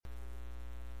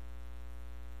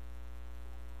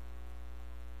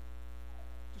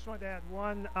Just wanted to add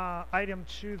one item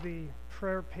to the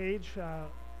prayer page.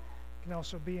 Can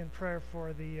also be in prayer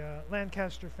for the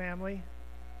Lancaster family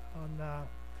on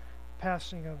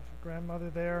passing of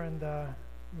grandmother there, and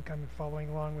we're kind of following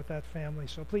along with that family.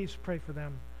 So please pray for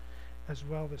them as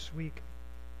well this week.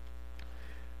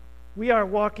 We are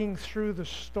walking through the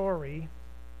story,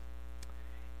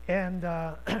 and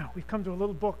we've come to a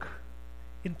little book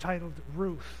entitled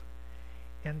Ruth.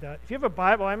 And if you have a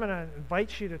Bible, I'm going to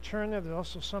invite you to turn there. There's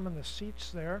also some in the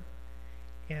seats there.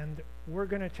 And we're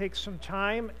going to take some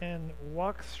time and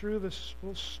walk through this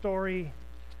little story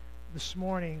this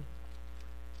morning.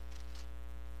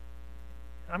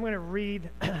 I'm going to read,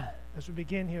 as we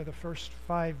begin here, the first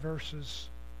 5 verses.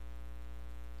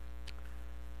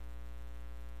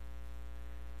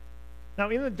 Now,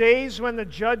 in the days when the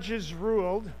judges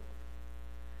ruled,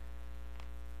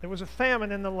 there was a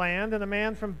famine in the land, and a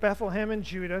man from Bethlehem in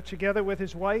Judah, together with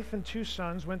his wife and 2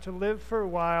 sons, went to live for a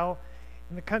while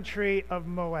in the country of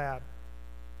Moab.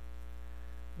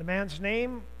 The man's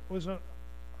name was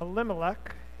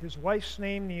Elimelech, his wife's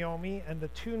name Naomi, and the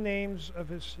 2 names of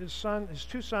his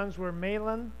 2 sons were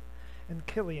Mahlon and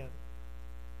Chilion.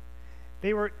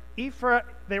 They were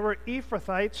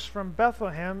Ephrathites from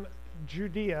Bethlehem,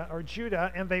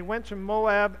 Judah, and they went to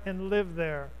Moab and lived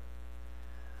there.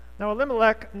 Now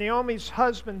Elimelech, Naomi's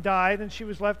husband, died, and she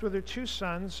was left with her 2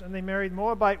 sons, and they married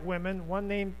Moabite women, one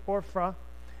named Orpah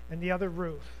and the other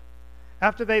Ruth.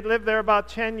 After they'd lived there about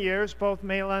 10 years, both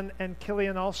Mahlon and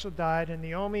Chilion also died, and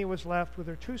Naomi was left with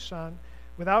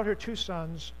without her 2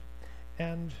 sons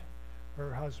and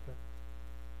her husband.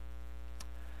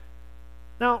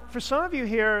 Now, for some of you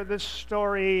here, this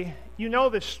story, you know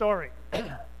this story.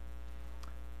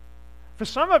 For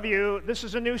some of you, this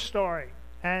is a new story,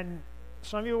 and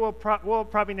some of you will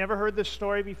probably never heard this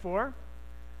story before,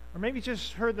 or maybe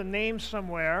just heard the name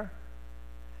somewhere.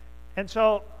 And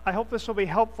so I hope this will be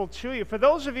helpful to you. For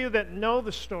those of you that know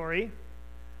the story,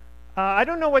 I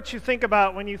don't know what you think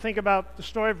about when you think about the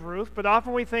story of Ruth, but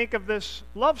often we think of this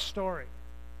love story,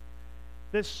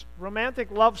 this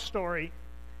romantic love story.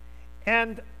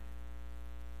 And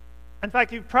in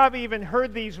fact, you've probably even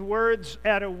heard these words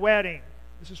at a wedding.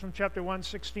 This is from chapter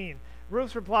 1:16.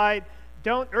 Ruth replied,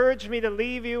 "Don't urge me to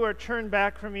leave you or turn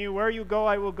back from you. Where you go,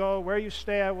 I will go. Where you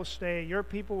stay, I will stay. Your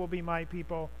people will be my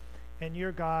people, and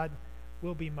your God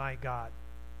will be my God."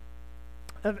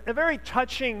 A very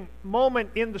touching moment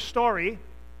in the story,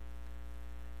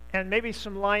 and maybe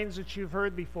some lines that you've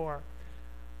heard before.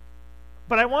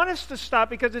 But I want us to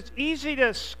stop, because it's easy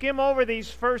to skim over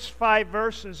these first 5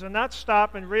 verses and not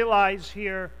stop and realize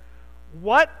here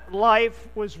what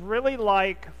life was really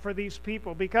like for these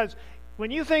people. Because when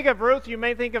you think of Ruth, you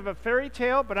may think of a fairy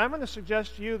tale, but I'm going to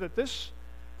suggest to you that this,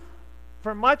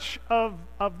 for much of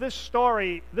this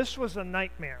story, this was a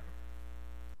nightmare.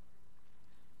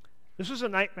 This was a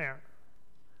nightmare.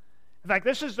 In fact,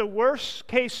 this is the worst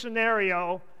case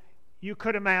scenario you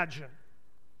could imagine.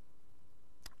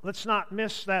 Let's not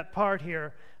miss that part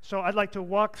here. So I'd like to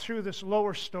walk through this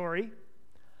lower story,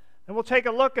 and we'll take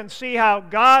a look and see how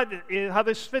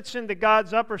this fits into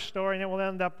God's upper story, and then we'll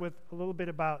end up with a little bit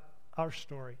about our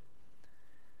story.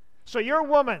 So you're a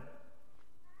woman.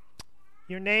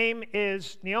 Your name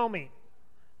is Naomi,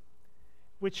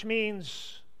 which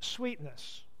means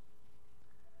sweetness.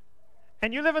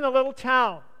 And you live in a little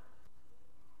town.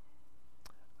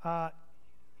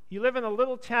 You live in a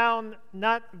little town,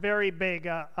 not very big,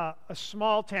 a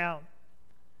small town.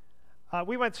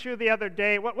 We went through the other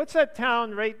day. What's that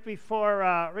town right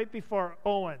before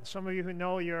Owen? Some of you who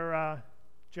know your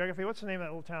geography, what's the name of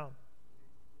that little town?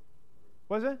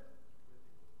 Was it?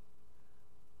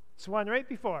 It's the one right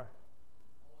before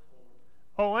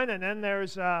Owen, and then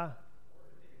there's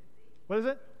what is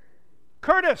it?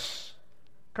 Curtis.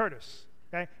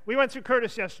 Okay, we went through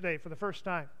Curtis yesterday for the first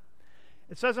time.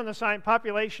 It says on the sign,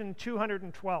 population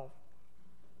 212.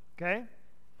 Okay?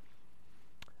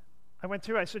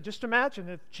 I said, just imagine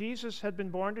if Jesus had been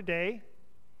born today,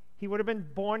 he would have been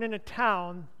born in a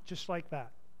town just like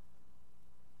that.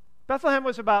 Bethlehem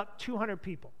was about 200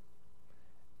 people.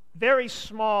 Very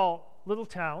small little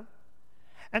town.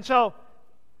 And so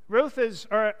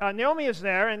Naomi is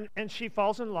there, and she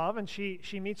falls in love, and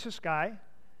she meets this guy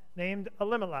named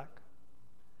Elimelech.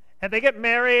 And they get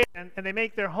married, and they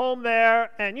make their home there.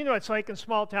 And you know it's like in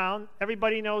small town.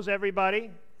 Everybody knows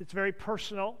everybody. It's very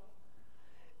personal.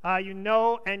 You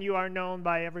know and you are known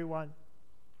by everyone.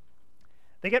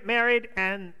 They get married,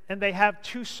 and they have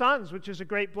 2 sons, which is a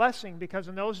great blessing, because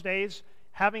in those days,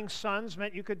 having sons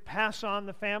meant you could pass on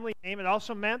the family name. It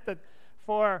also meant that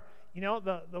for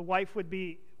the wife would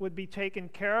be taken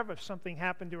care of if something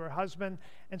happened to her husband.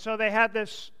 And so they had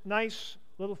this nice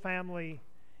little family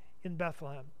in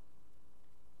Bethlehem.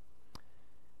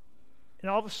 And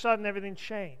all of a sudden, everything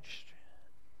changed.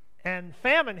 And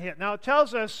famine hit. Now, it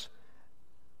tells us,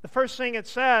 the first thing it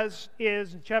says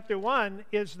is, in chapter 1,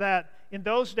 is that in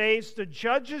those days the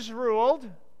judges ruled.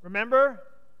 Remember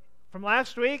from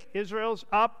last week, Israel's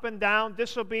up and down,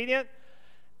 disobedient,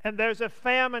 and there's a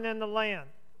famine in the land.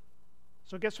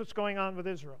 So guess what's going on with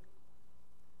Israel?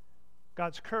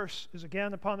 God's curse is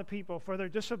again upon the people for their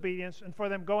disobedience and for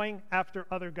them going after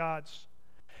other gods.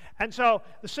 And so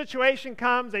the situation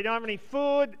comes, they don't have any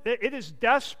food. It is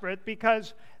desperate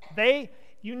because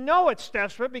it's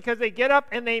desperate because they get up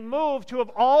and they move to, of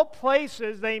all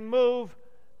places, they move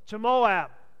to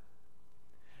Moab.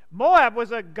 Moab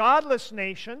was a godless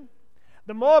nation.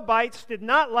 The Moabites did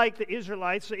not like the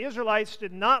Israelites. The Israelites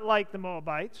did not like the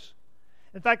Moabites.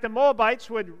 In fact, the Moabites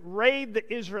would raid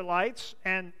the Israelites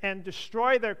and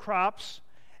destroy their crops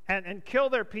and kill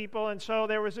their people, and so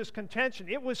there was this contention.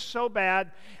 It was so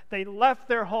bad, they left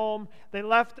their home, they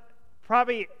left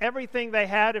probably everything they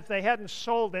had if they hadn't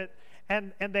sold it,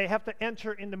 and they have to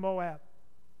enter into Moab.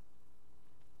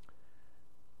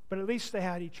 But at least they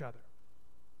had each other.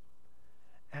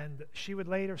 And she would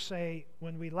later say,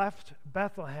 when we left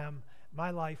Bethlehem,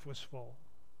 my life was full.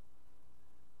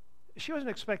 She wasn't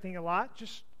expecting a lot,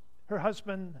 just her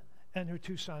husband and her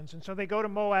 2 sons. And so they go to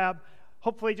Moab,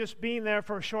 hopefully just being there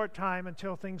for a short time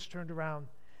until things turned around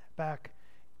back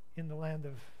in the land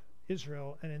of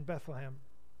Israel and in Bethlehem.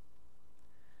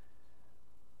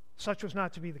 Such was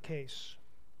not to be the case.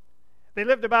 They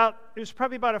lived it was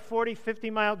probably about a 40,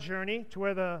 50-mile journey to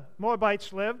where the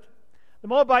Moabites lived. The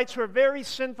Moabites were very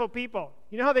sinful people.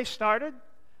 You know how they started?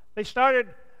 They started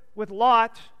with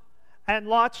Lot and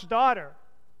Lot's daughter.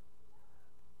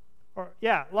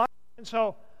 Lot. And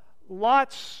so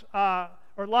Lot's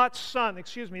son,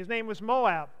 his name was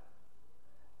Moab.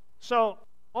 So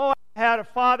Moab had a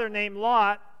father named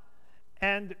Lot,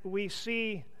 and we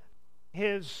see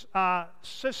his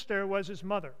sister was his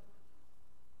mother.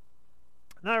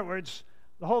 In other words,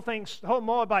 the whole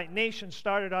Moabite nation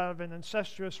started out of an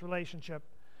incestuous relationship,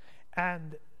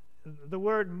 and the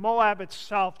word Moab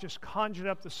itself just conjured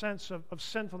up the sense of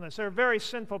sinfulness. They're very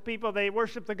sinful people. They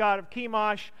worshiped the god of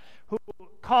Chemosh, who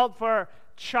called for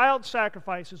child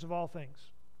sacrifices of all things.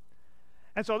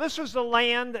 And so this was the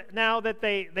land now that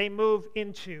they move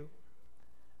into.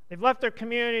 They've left their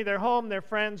community, their home, their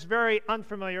friends, very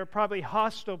unfamiliar, probably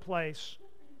hostile place.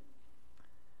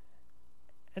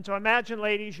 And so imagine,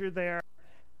 ladies, you're there,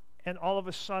 and all of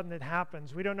a sudden it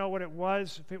happens. We don't know what it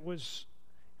was, if it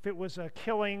was a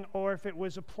killing or if it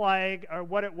was a plague or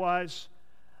what it was,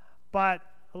 but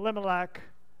Elimelech,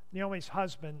 Naomi's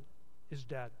husband, is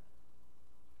dead.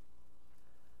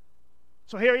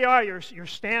 So here you are, you're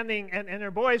standing, and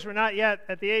their boys were not yet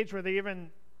at the age where they're even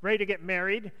ready to get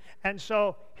married. And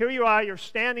so here you are, you're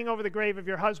standing over the grave of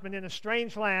your husband in a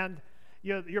strange land,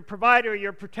 your provider,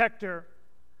 your protector,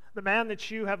 the man that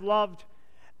you have loved,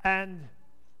 and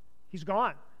he's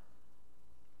gone.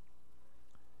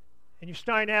 And you're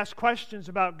starting to ask questions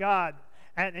about God,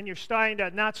 and you're starting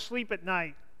to not sleep at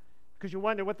night because you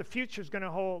wonder what the future is going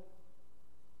to hold.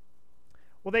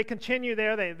 Well, they continue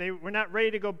there. They were not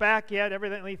ready to go back yet.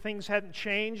 Evidently, things hadn't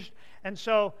changed. And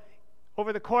so,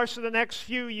 over the course of the next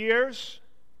few years,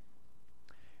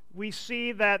 we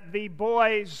see that the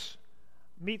boys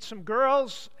meet some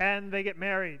girls and they get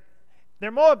married. They're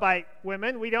Moabite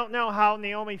women. We don't know how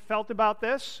Naomi felt about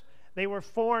this. They were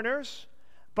foreigners,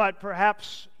 but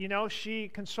perhaps, she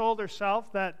consoled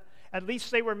herself that at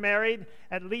least they were married.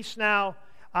 At least now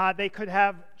they could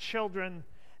have children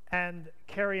and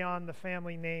carry on the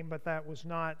family name, but that was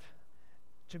not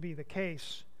to be the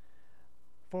case.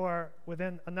 For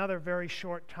within another very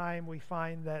short time, we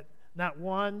find that not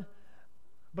one,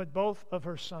 but both of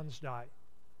her sons died.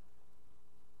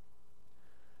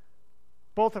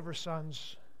 Both of her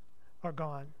sons are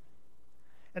gone.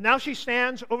 And now she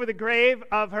stands over the grave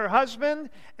of her husband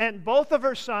and both of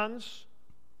her sons,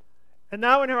 and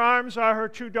now in her arms are her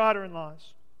 2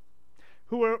 daughter-in-laws,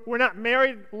 who were not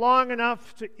married long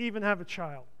enough to even have a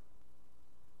child.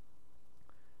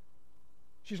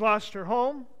 She's lost her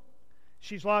home.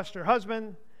 She's lost her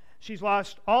husband. She's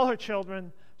lost all her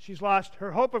children. She's lost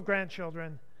her hope of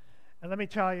grandchildren. And let me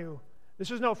tell you,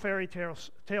 this is no fairy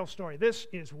tale story. This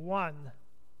is one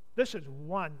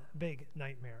big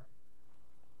nightmare.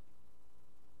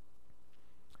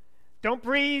 Don't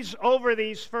breeze over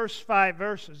these first 5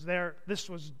 verses. This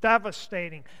was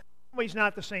devastating. She's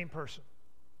not the same person.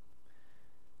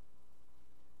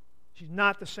 She's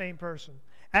not the same person.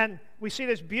 And we see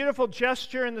this beautiful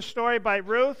gesture in the story by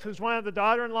Ruth, who's one of the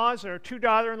daughter-in-laws. There are 2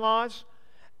 daughter-in-laws.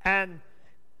 And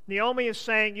Naomi is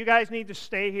saying, you guys need to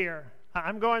stay here.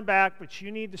 I'm going back, but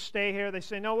you need to stay here. They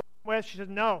say, no, West. She says,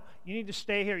 no, you need to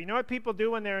stay here. You know what people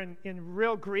do when they're in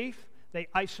real grief? They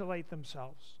isolate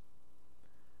themselves.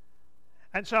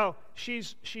 And so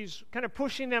she's kind of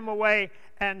pushing them away,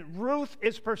 and Ruth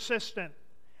is persistent.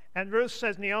 And Ruth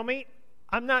says, Naomi,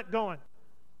 I'm not going.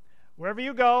 Wherever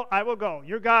you go, I will go.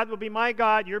 Your God will be my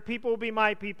God. Your people will be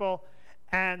my people.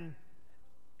 And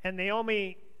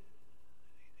Naomi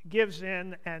gives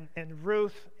in, and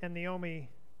Ruth and Naomi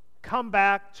come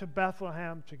back to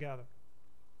Bethlehem together.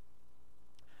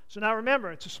 So now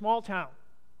remember, it's a small town.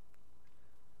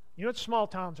 You know what small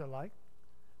towns are like?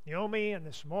 Naomi and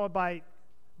this Moabite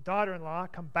daughter-in-law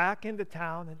come back into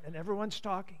town, and everyone's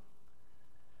talking.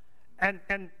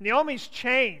 And Naomi's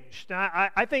changed.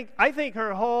 I think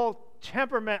her whole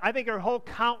temperament, I think her whole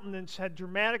countenance had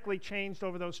dramatically changed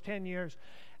over those 10 years.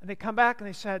 And they come back and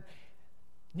they said,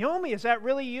 Naomi, is that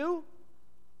really you?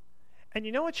 And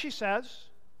you know what she says?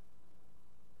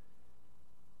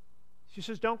 She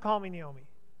says, don't call me Naomi.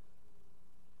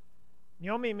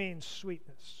 Naomi means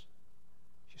sweetness.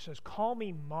 She says, call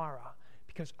me Mara,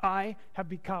 because I have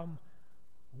become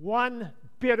one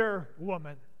bitter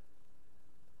woman.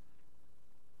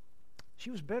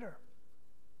 She was bitter.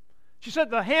 She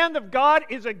said, the hand of God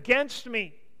is against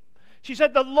me. She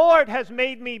said, the Lord has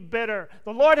made me bitter.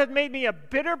 The Lord has made me a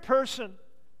bitter person.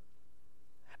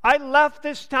 I left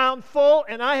this town full,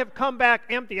 and I have come back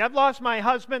empty. I've lost my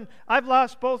husband. I've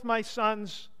lost both my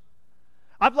sons.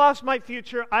 I've lost my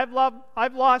future. I've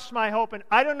lost my hope, and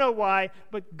I don't know why,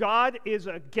 but God is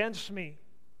against me.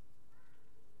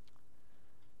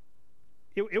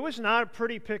 It was not a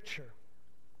pretty picture.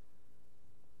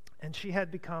 And she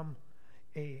had become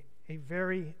a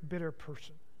very bitter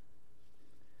person.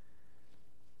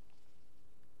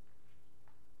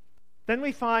 Then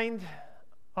we find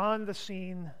on the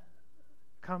scene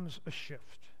comes a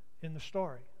shift in the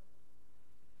story.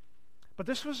 But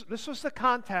this was the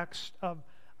context of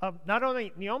not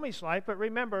only Naomi's life, but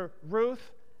remember,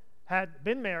 Ruth had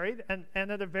been married, and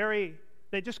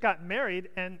they just got married,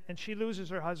 and she loses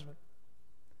her husband.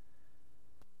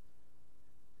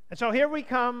 And so here we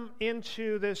come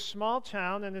into this small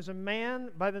town, and there's a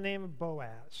man by the name of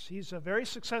Boaz. He's a very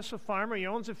successful farmer. He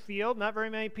owns a field. Not very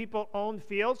many people own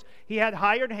fields. He had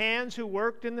hired hands who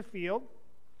worked in the field.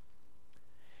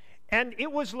 And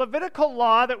it was Levitical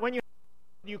law that when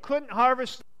you couldn't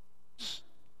harvest,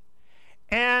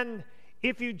 and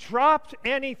if you dropped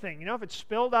anything, if it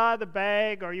spilled out of the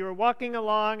bag, or you were walking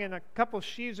along and a couple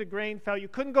sheaves of grain fell, you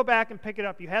couldn't go back and pick it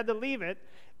up. You had to leave it,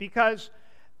 because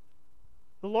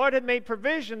the Lord had made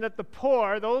provision that the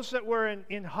poor, those that were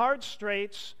in hard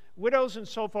straits, widows and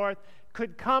so forth,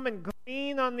 could come and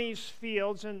glean on these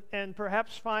fields and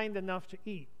perhaps find enough to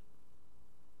eat.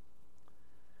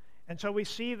 And so we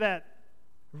see that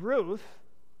Ruth,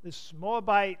 this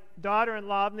Moabite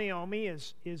daughter-in-law of Naomi,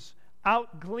 is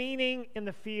out gleaning in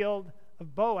the field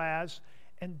of Boaz,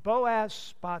 and Boaz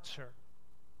spots her.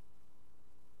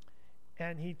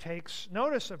 And he takes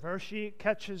notice of her. She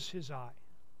catches his eye.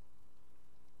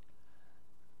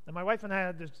 And my wife and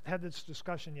I had this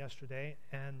discussion yesterday,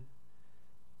 and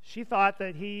she thought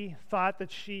that he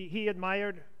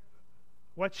admired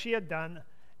what she had done,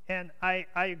 and I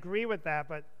agree with that,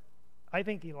 but I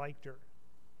think he liked her.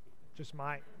 Just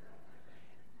mine.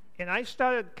 And I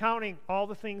started counting all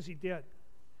the things he did.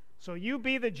 So you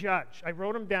be the judge. I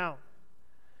wrote them down.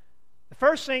 The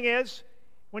first thing is,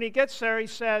 when he gets there, he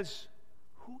says,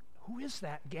 who is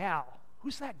that gal?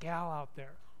 Who's that gal out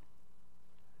there?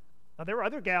 Now, there were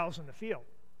other gals in the field.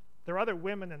 There were other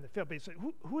women in the field. But he said,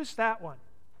 who is that one?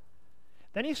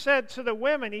 Then he said to the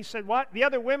women, he said, what? The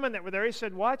other women that were there, he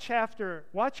said, watch after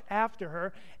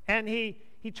her. And he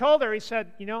told her, he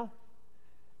said, you don't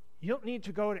need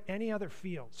to go to any other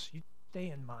fields. You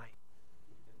stay in mine.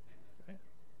 Okay?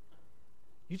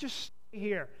 You just stay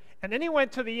here. And then he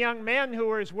went to the young men who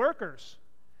were his workers.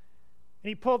 And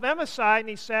he pulled them aside and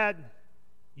he said,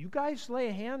 you guys lay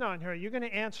a hand on her. You're going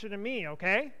to answer to me,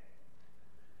 okay?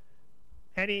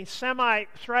 And he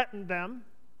semi-threatened them.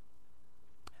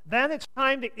 Then it's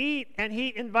time to eat, and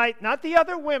he invites, not the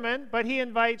other women, but he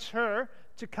invites her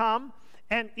to come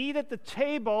and eat at the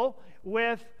table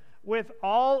with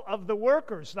all of the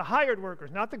workers, the hired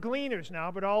workers, not the gleaners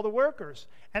now, but all the workers.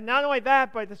 And not only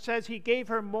that, but it says he gave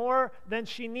her more than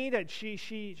she needed.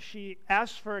 She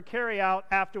asked for a carry-out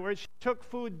afterwards. She took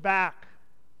food back.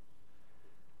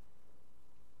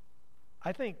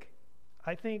 I think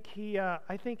he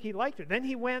liked her. Then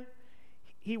he went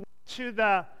to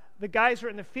the guys who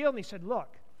were in the field, and he said,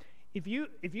 look, if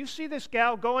you see this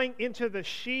gal going into the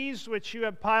sheaves which you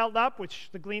have piled up, which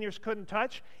the gleaners couldn't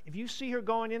touch, if you see her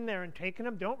going in there and taking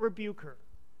them, don't rebuke her.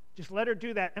 Just let her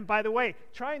do that. And by the way,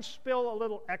 try and spill a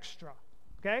little extra,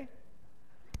 okay?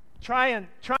 Try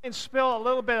and spill a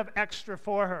little bit of extra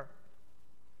for her.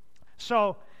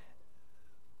 So,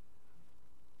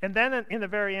 and then in the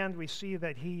very end, we see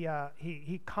that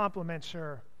he compliments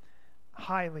her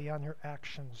highly on her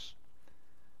actions.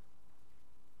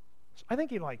 So I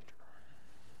think he liked her.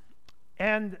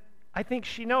 And I think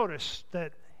she noticed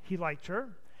that he liked her.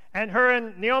 And her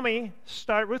and Naomi,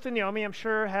 Ruth and Naomi, I'm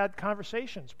sure, had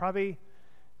conversations. Probably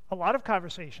a lot of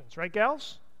conversations, right,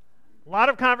 gals? A lot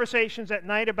of conversations at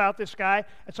night about this guy.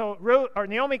 And so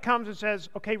Naomi comes and says,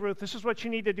 okay, Ruth, this is what you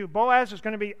need to do. Boaz is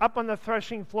going to be up on the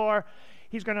threshing floor.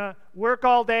 He's going to work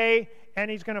all day,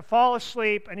 and he's going to fall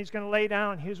asleep, and he's going to lay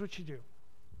down. Here's what you do.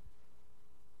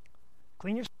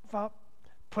 Clean yourself up.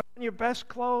 Put on your best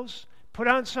clothes. Put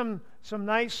on some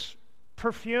nice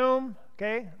perfume.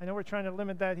 Okay, I know we're trying to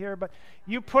limit that here, but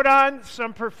you put on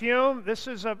some perfume. This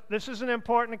is an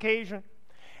important occasion.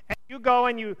 And you go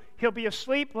and he'll be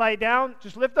asleep, lie down,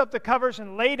 just lift up the covers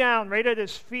and lay down right at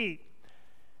his feet.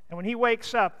 And when he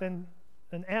wakes up, then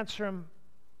answer him,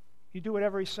 you do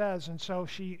whatever he says. And so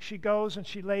she goes and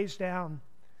she lays down.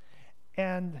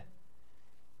 And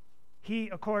he,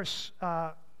 of course,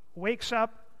 wakes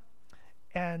up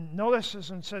and notices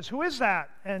and says, who is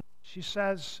that? And she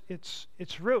says, it's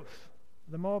Ruth,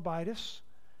 the Moabitess.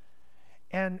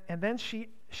 And then she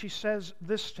says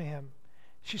this to him.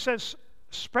 She says,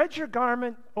 spread your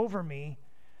garment over me,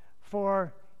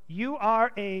 for you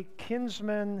are a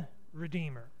kinsman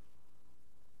redeemer.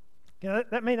 You know,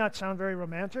 that may not sound very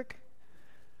romantic,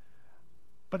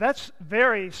 but that's a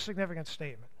very significant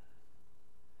statement.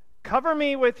 Cover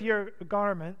me with your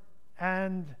garment,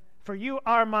 and for you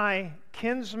are my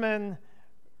kinsman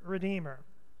redeemer.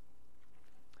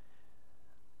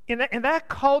 In that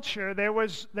culture, there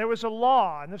was a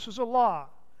law, and this was a law,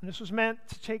 and this was meant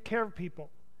to take care of people.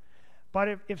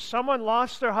 But if someone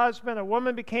lost their husband, a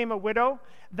woman became a widow,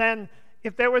 then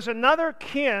if there was another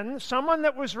kin, someone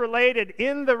that was related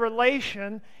in the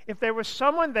relation, if there was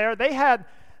someone there, they had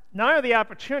not only the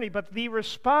opportunity, but the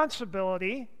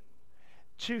responsibility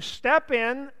to step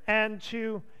in and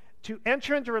to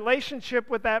enter into relationship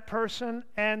with that person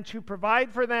and to provide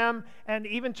for them and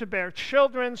even to bear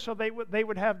children so they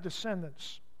would have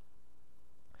descendants.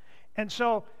 And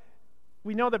so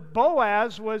we know that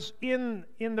Boaz was in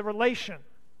the relation.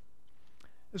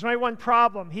 There's only one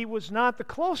problem. He was not the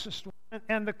closest one,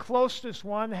 and the closest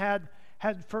one had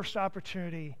first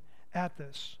opportunity at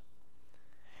this.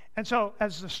 And so,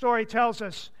 as the story tells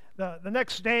us, the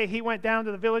next day he went down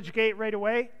to the village gate right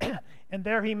away, and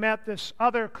there he met this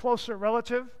other closer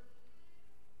relative.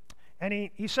 And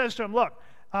he says to him, look,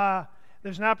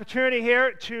 there's an opportunity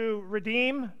here to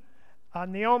redeem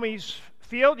Naomi's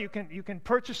field. You can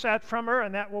purchase that from her,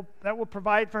 and that will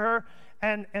provide for her.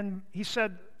 And he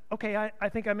said, okay, I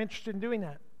think I'm interested in doing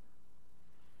that.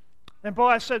 And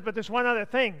Boaz said, but there's one other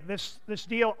thing. This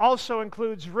deal also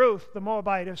includes Ruth, the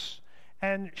Moabitess,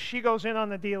 and she goes in on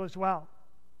the deal as well.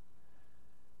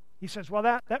 He says, well,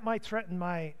 that might threaten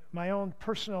my own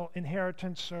personal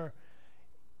inheritance, or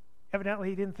evidently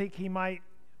he didn't think he might.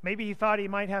 Maybe he thought he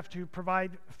might have to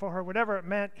provide for her, whatever it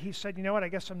meant. He said, you know what, I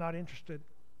guess I'm not interested.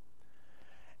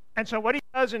 And so what he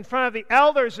does in front of the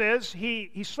elders is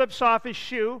he slips off his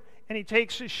shoe, and he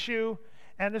takes his shoe,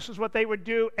 and this is what they would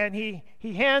do, and he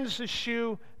hands the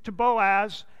shoe to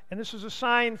Boaz, and this is a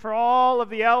sign for all of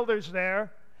the elders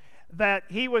there that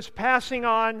he was passing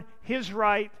on his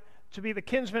right to be the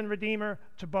kinsman redeemer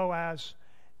to Boaz.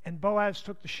 And Boaz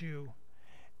took the shoe,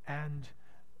 and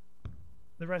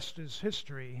the rest is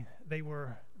history. They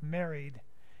were married,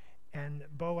 and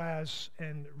Boaz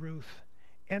and Ruth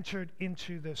entered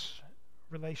into this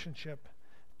relationship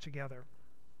together.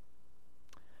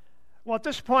 Well, at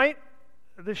this point,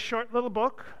 this short little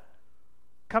book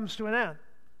comes to an end.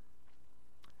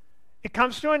 It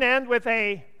comes to an end with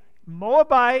a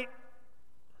Moabite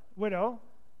widow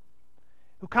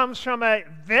who comes from a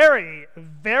very,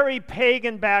 very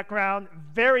pagan background,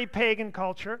 very pagan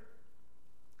culture,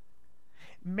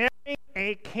 marrying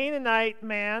a Canaanite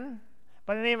man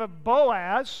by the name of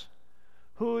Boaz,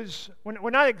 who's, we're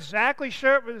not exactly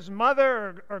sure if it was his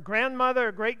mother or grandmother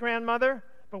or great-grandmother,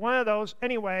 but one of those.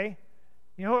 Anyway,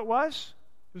 you know who it was?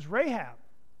 It was Rahab,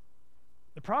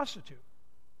 the prostitute.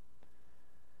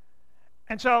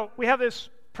 And so we have this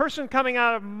person coming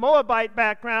out of Moabite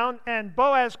background and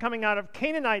Boaz coming out of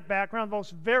Canaanite background, those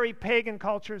very pagan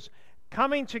cultures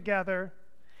coming together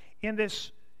in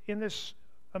this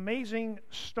amazing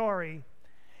story.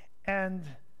 And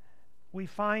we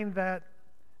find that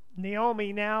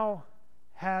Naomi now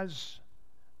has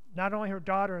not only her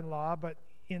daughter-in-law, but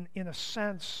in a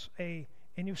sense, a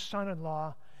new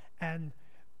son-in-law. And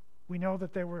we know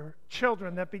that there were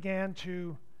children that began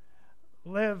to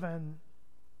live and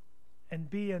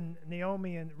be in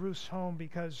Naomi and Ruth's home,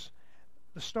 because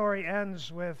the story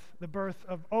ends with the birth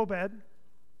of Obed,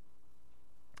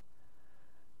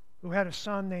 who had a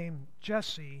son named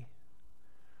Jesse,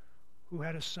 who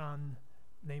had a son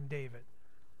named David.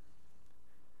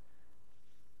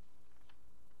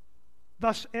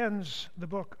 Thus ends the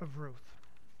book of Ruth.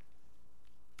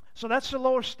 So that's the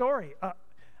lower story.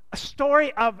 A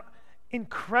story of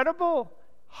incredible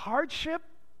hardship,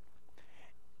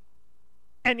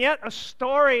 and yet a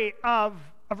story of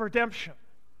redemption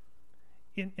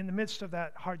in the midst of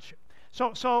that hardship.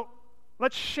 So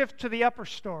let's shift to the upper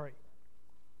story.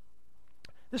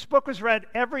 This book was read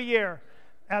every year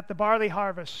at the barley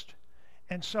harvest,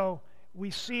 and so we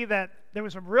see that there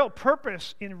was a real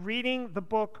purpose in reading the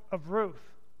book of Ruth.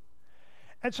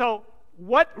 And so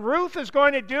what Ruth is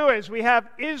going to do is, we have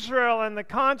Israel and the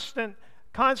constant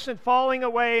falling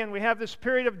away, and we have this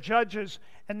period of Judges,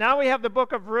 and now we have the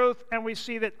book of Ruth, and we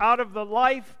see that out of the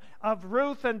life of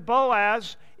Ruth and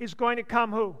Boaz is going to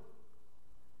come who?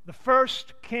 The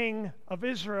first king of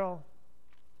Israel,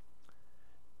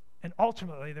 and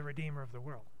ultimately the Redeemer of the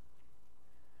world.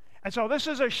 And so this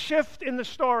is a shift in the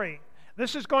story.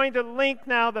 This is going to link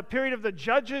now the period of the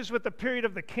Judges with the period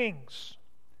of the Kings.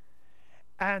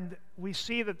 And we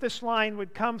see that this line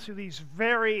would come through these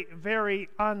very, very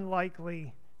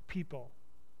unlikely people.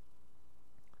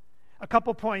 A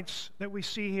couple points that we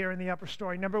see here in the upper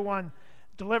story. Number one,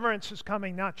 deliverance is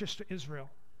coming not just to Israel.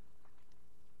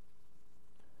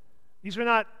 These are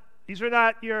not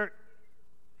your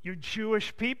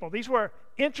Jewish people. These were,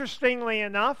 interestingly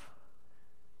enough,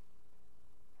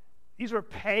 these were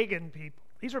pagan people.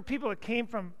 These were people that came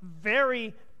from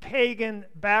very pagan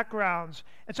backgrounds.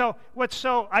 And so what's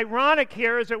so ironic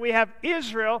here is that we have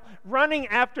Israel running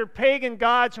after pagan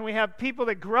gods, and we have people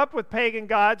that grew up with pagan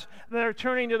gods that are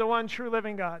turning to the one true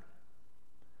living God.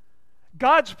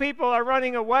 God's people are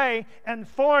running away, and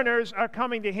foreigners are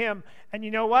coming to Him. And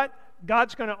you know what?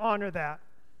 God's going to honor that.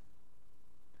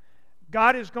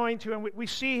 God is going to, and we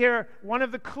see here one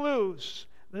of the clues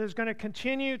that is going to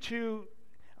continue to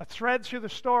a thread through the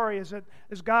story is that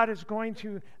God is going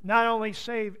to not only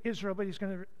save Israel, but He's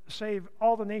going to save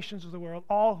all the nations of the world,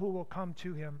 all who will come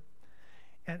to Him.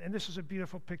 And this is a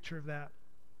beautiful picture of that.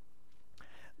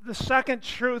 The second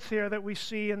truth here that we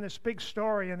see in this big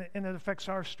story, and it affects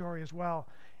our story as well,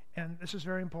 and this is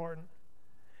very important.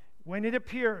 When it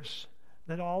appears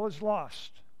that all is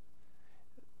lost,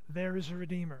 there is a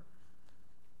Redeemer.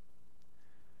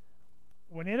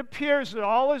 When it appears that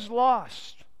all is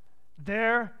lost,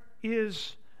 there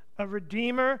is a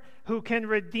Redeemer who can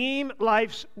redeem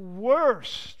life's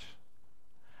worst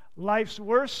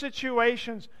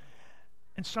situations.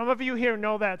 And some of you here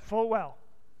know that full well,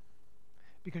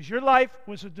 because your life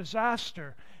was a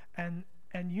disaster, and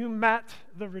you met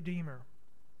the Redeemer.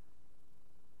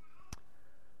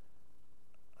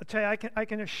 I'll tell you, I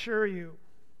can assure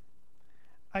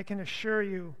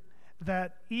you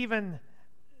that even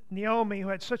Naomi, who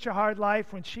had such a hard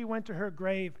life, when she went to her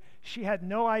grave, she had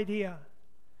no idea,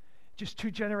 just 2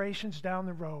 generations down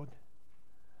the road,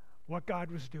 what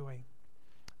God was doing.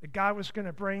 That God was going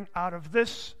to bring out of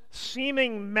this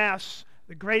seeming mess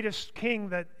the greatest king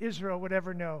that Israel would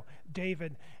ever know,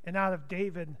 David, and out of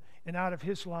David and out of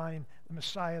his line, the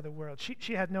Messiah of the world.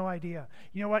 She had no idea.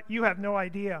 You know what? You have no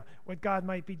idea what God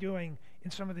might be doing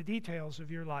in some of the details of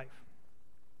your life.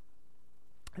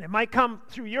 And it might come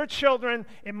through your children,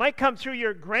 it might come through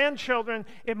your grandchildren,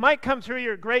 it might come through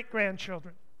your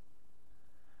great-grandchildren.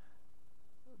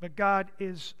 But God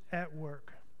is at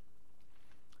work.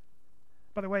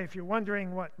 By the way, if you're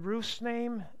wondering what Ruth's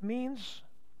name means,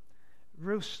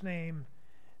 Ruth's name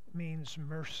means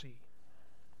mercy.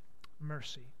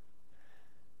 Mercy.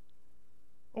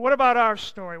 Well, what about our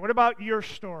story? What about your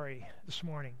story this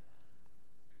morning?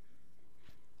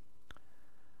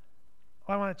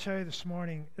 I want to tell you this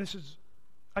morning,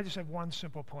 I just have one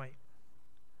simple point.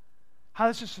 How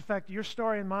does this affect your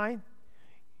story and mine?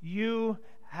 You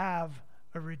have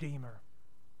a Redeemer.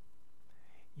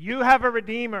 You have a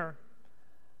Redeemer.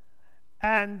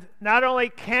 And not only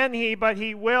can He, but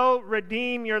He will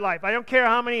redeem your life. I don't care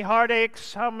how many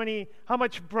heartaches, how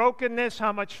much brokenness,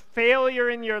 how much failure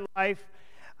in your life.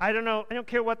 I don't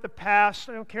care what the past,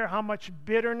 I don't care how much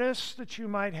bitterness that you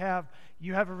might have.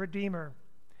 You have a Redeemer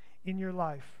in your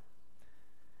life.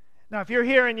 Now, if you're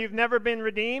here and you've never been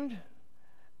redeemed,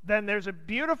 then there's a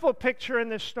beautiful picture in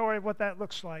this story of what that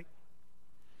looks like.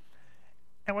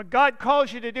 And what God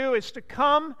calls you to do is to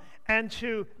come and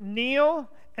to kneel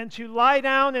and to lie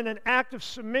down in an act of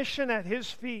submission at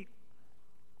His feet.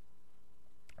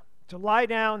 To lie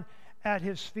down at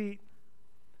His feet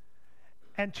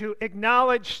and to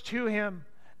acknowledge to Him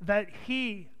that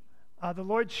He, the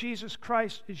Lord Jesus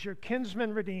Christ, is your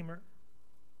kinsman redeemer.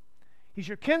 He's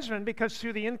your kinsman because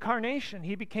through the incarnation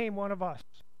He became one of us.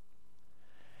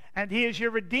 And He is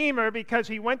your redeemer because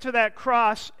He went to that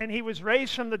cross and He was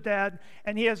raised from the dead,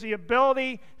 and He has the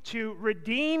ability to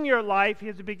redeem your life. He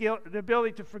has the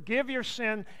ability to forgive your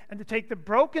sin and to take the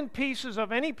broken pieces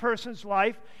of any person's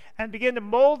life and begin to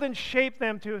mold and shape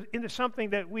them into something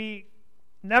that we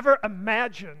never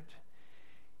imagined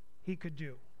He could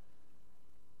do.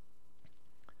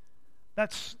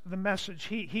 That's the message.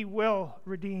 He will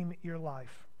redeem your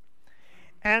life.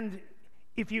 And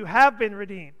if you have been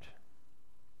redeemed,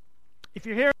 if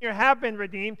you're here and you have been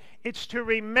redeemed, it's to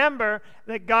remember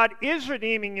that God is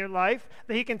redeeming your life,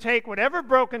 that He can take whatever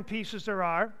broken pieces there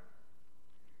are.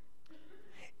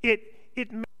 It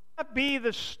may not be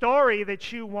the story that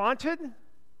you wanted.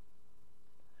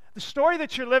 The story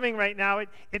that you're living right now,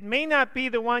 it may not be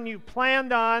the one you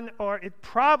planned on, or it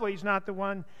probably is not the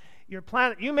one you're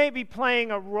planning. You may be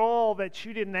playing a role that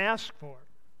you didn't ask for.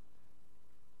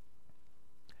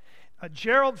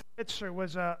 Gerald Fitzer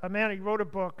was a man who wrote a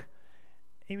book.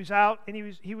 He was out and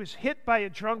he was hit by a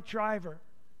drunk driver.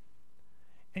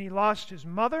 And he lost his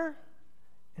mother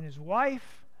and his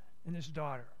wife and his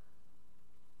daughter.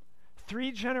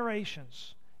 3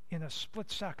 generations in a split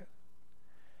second.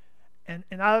 And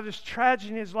out of this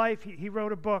tragedy in his life, he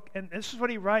wrote a book. And this is what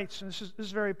he writes, and this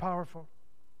is very powerful.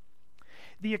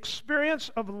 The experience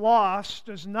of loss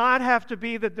does not have to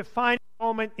be the defining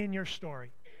moment in your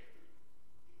story.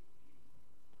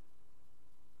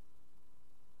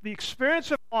 The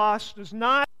experience of loss does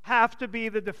not have to be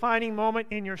the defining moment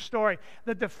in your story.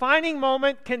 The defining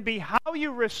moment can be how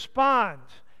you respond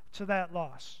to that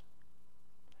loss.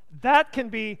 That can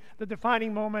be the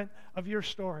defining moment of your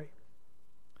story.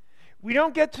 We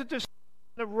don't get to decide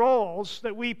the roles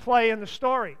that we play in the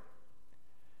story,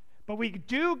 but we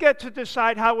do get to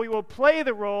decide how we will play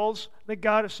the roles that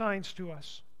God assigns to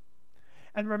us.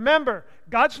 And remember,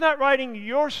 God's not writing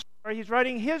your story, He's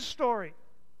writing His story.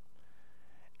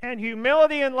 And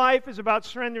humility in life is about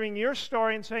surrendering your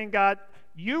story and saying, God,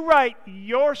 you write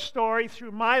your story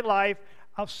through my life.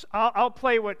 I'll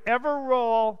play whatever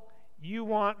role you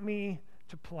want me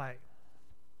to play.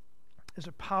 There's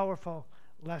a powerful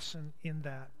lesson in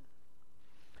that.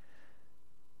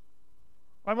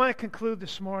 I want to conclude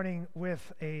this morning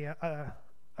with a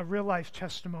real-life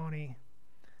testimony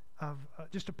of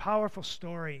just a powerful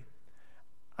story.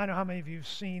 I don't know how many of you have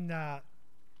seen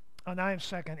on I Am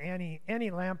Second, Annie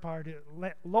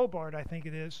Lobart, I think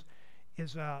it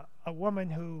is a woman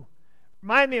who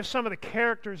reminded me of some of the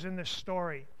characters in this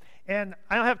story. And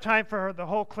I don't have time for the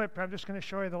whole clip. I'm just going to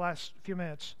show you the last few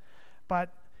minutes.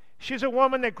 But she's a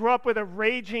woman that grew up with a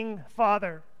raging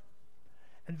father.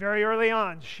 And very early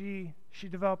on, she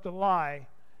developed a lie.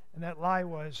 And that lie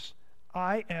was,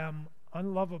 I am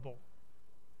unlovable.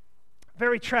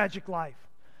 Very tragic life.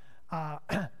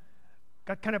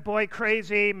 Got kind of boy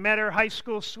crazy, met her high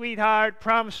school sweetheart,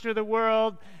 promised her the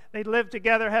world. They'd live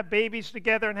together, have babies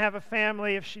together, and have a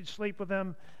family if she'd sleep with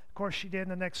him. Of course she did,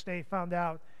 and the next day found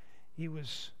out he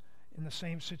was in the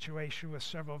same situation with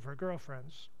several of her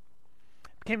girlfriends.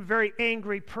 Became a very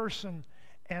angry person,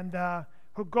 and her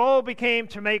goal became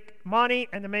to make money,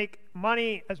 and to make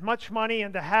money, as much money,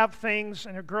 and to have things.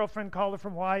 And her girlfriend called her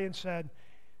from Hawaii and said,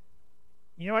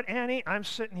 you know what, Annie, I'm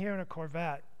sitting here in a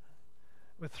Corvette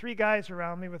with 3 guys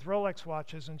around me with Rolex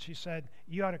watches, and she said,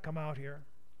 you ought to come out here.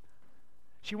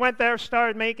 She went there,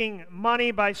 started making money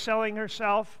by selling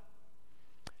herself.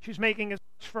 She was making as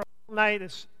much for a whole night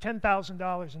as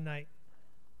 $10,000 a night.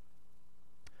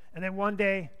 And then one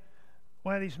day,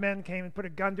 one of these men came and put a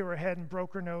gun to her head and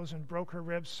broke her nose and broke her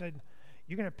ribs, said,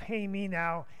 you're going to pay me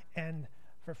now. And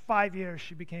for 5 years,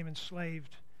 she became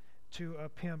enslaved to a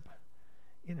pimp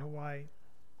in Hawaii.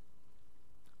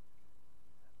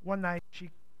 One night,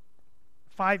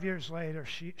 5 years later,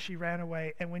 she ran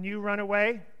away. And when you run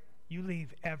away, you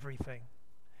leave everything.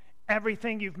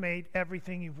 Everything you've made,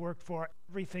 everything you've worked for,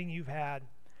 everything you've had.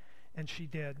 And she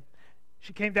did.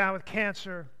 She came down with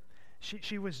cancer.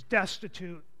 She was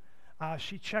destitute.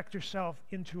 She checked herself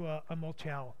into a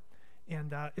motel.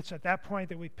 And it's at that point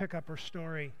that we pick up her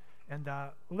story and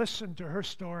listen to her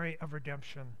story of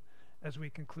redemption as we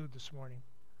conclude this morning.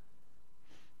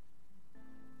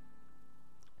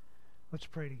 Let's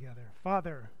pray together.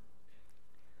 Father,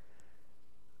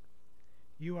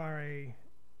 you are a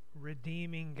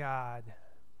redeeming God.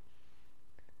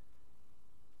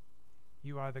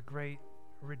 You are the great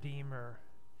Redeemer.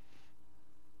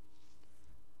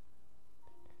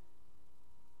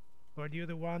 Lord, you're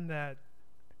the one that,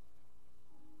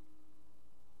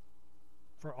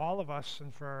 for all of us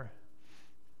and for,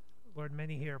 Lord,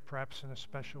 many here perhaps in a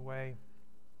special way,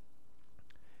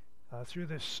 through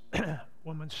this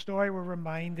woman's story, we're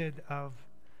reminded of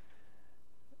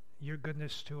your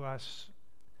goodness to us.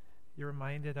 You're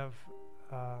reminded of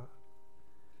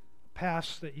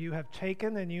past that you have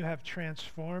taken and you have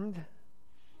transformed.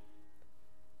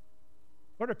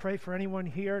 Lord, I pray for anyone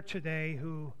here today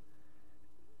who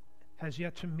has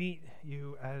yet to meet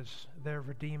you as their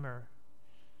Redeemer.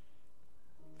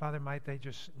 Father, might they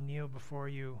just kneel before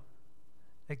you,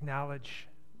 acknowledge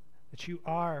that you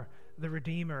are the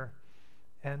Redeemer,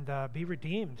 and be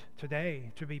redeemed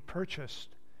today, to be purchased,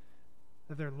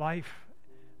 that their life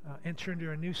enter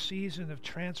into a new season of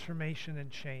transformation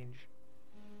and change.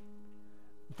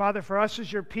 Father, for us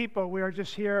as your people, we are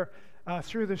just here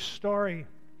through this story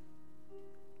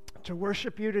to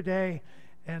worship you today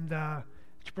and to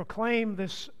proclaim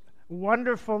this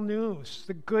wonderful news,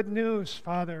 the good news,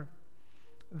 Father,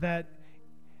 that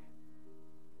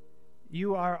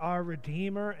you are our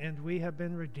Redeemer and we have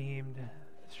been redeemed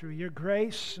through your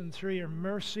grace and through your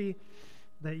mercy,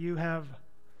 that you have,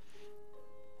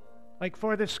 like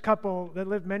for this couple that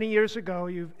lived many years ago,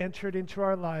 you've entered into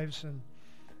our lives and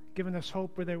given us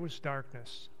hope where there was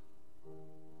darkness,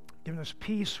 given us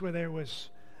peace where there was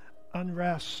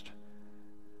unrest.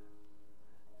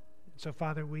 So,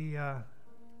 Father, we're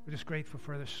just grateful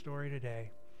for this story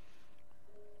today.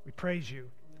 We praise you.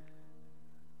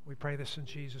 We pray this in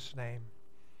Jesus' name.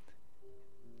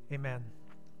 Amen.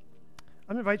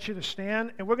 I'm going to invite you to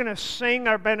stand, and we're going to sing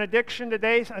our benediction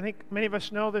today. I think many of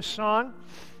us know this song.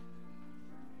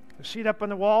 The seat up on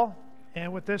the wall,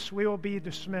 and with this, we will be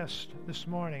dismissed this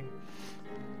morning.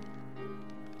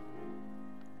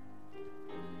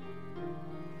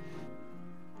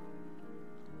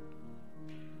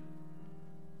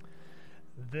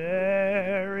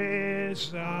 There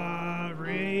is a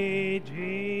Redeemer,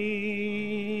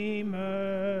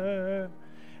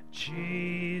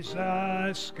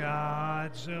 Jesus,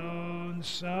 God's own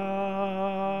Son,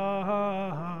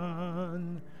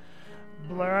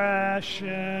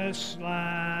 precious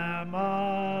Lamb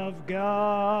of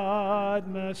God,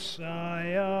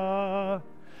 Messiah,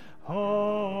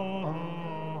 Holy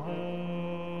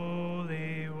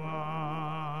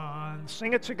One.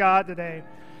 Sing it to God today.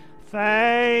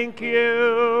 Thank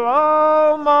you,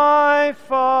 O my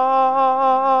Father,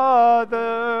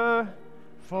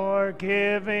 for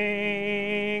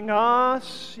giving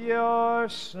us your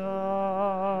Son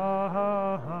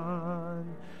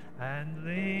and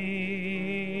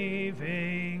leaving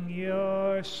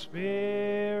your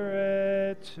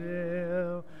Spirit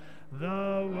till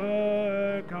the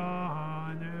work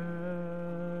on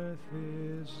earth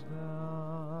is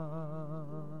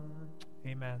done.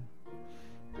 Amen.